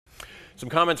Some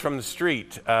comments from the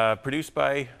street, produced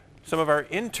by some of our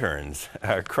interns,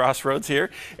 Crossroads here,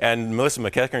 and Melissa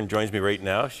McEachern joins me right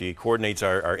now. She coordinates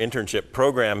our internship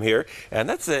program here, and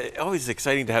that's always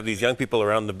exciting to have these young people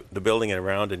around the building and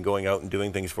around and going out and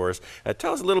doing things for us.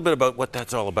 Tell us a little bit about what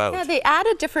that's all about. Yeah, they add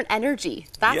a different energy,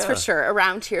 that's for sure,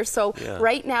 around here. So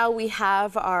right now we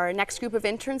have our next group of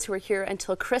interns who are here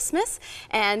until Christmas,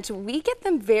 and we get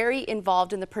them very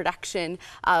involved in the production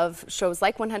of shows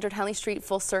like 100 Henley Street,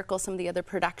 Full Circle, some of the other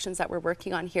productions that we're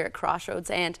working on here at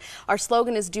Crossroads. And our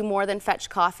slogan is do more than fetch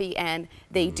coffee, and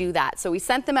they do that. So we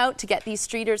sent them out to get these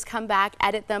streeters, come back,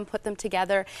 edit them, put them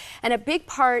together. And a big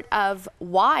part of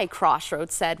why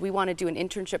Crossroads said we want to do an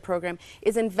internship program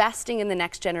is investing in the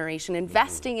next generation,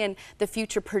 investing in the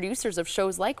future producers of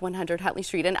shows like 100 Huntley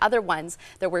Street and other ones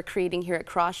that we're creating here at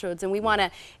Crossroads. And we want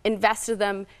to invest in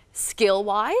them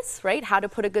skill-wise, right? How to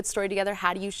put a good story together,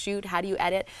 how do you shoot, how do you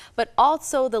edit, but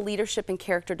also the leadership and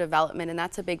character development, and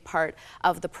that's a big part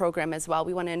of the program as well.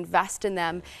 We want to invest in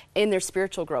them in their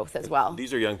spiritual growth as well.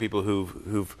 These are young people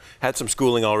who've had some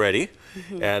schooling already,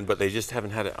 but they just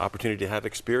haven't had an opportunity to have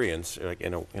experience like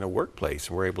in a workplace,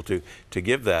 and we're able to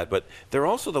give that. But they're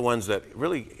also the ones that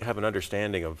really have an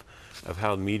understanding of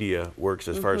how media works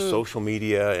as far as social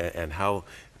media and how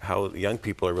young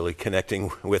people are really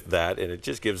connecting with that, and it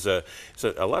just gives a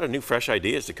lot of new, fresh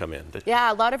ideas to come in.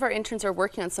 Yeah, a lot of our interns are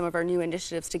working on some of our new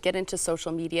initiatives to get into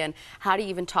social media and how to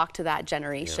even talk to that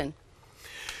generation.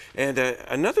 And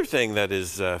another thing that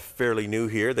is fairly new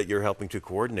here that you're helping to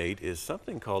coordinate is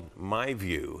something called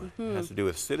MyVu. It has to do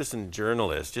with citizen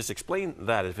journalists. Just explain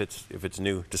that if it's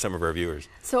new to some of our viewers.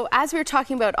 So as we were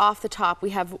talking about off the top,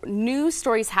 we have news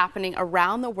stories happening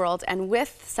around the world, and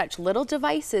with such little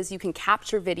devices you can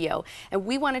capture video. And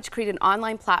we wanted to create an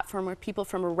online platform where people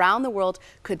from around the world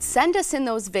could send us in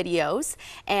those videos,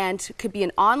 and could be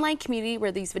an online community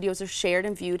where these videos are shared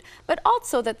and viewed, but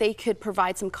also that they could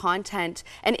provide some content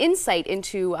and insight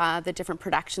into the different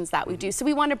productions that we do. So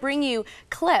we want to bring you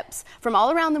clips from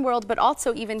all around the world, but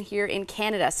also even here in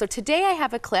Canada. So today I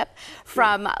have a clip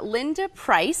from Linda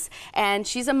Price, and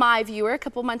she's a MyVuer. A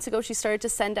couple months ago she started to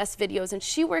send us videos, and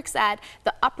she works at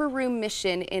the Upper Room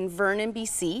Mission in Vernon,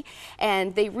 BC,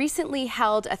 and they recently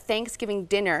held a Thanksgiving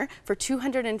dinner for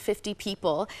 250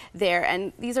 people there,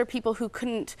 and these are people who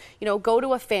couldn't, go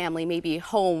to a family, maybe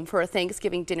home for a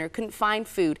Thanksgiving dinner, couldn't find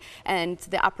food, and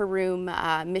the Upper Room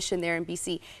Mission there in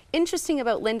BC. Interesting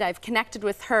about Linda, I've connected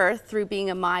with her through being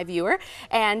a MyVuer,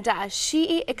 and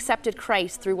she accepted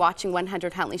Christ through watching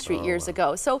 100 Huntley Street years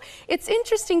ago. So it's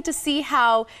interesting to see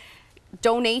how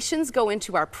donations go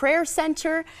into our prayer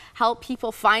center, help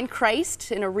people find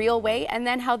Christ in a real way, and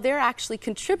then how they're actually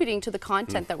contributing to the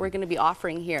content that we're going to be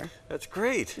offering here. That's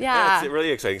great. Yeah. That's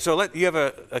really exciting. So you have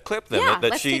a clip then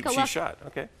that she shot.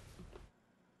 Okay.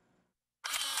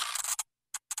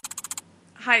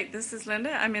 Hi, this is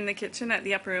Linda. I'm in the kitchen at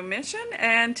the Upper Room Mission,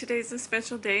 and today's a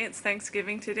special day. It's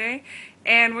Thanksgiving today,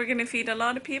 and we're going to feed a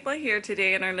lot of people here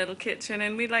today in our little kitchen,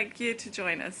 and we'd like you to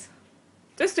join us.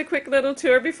 Just a quick little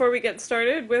tour before we get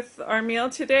started with our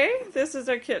meal today. This is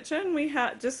our kitchen. We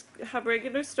just have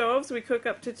regular stoves. We cook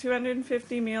up to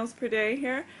 250 meals per day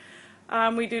here.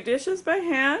 We do dishes by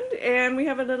hand, and we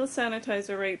have a little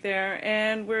sanitizer right there,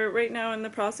 and we're right now in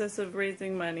the process of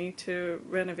raising money to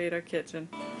renovate our kitchen.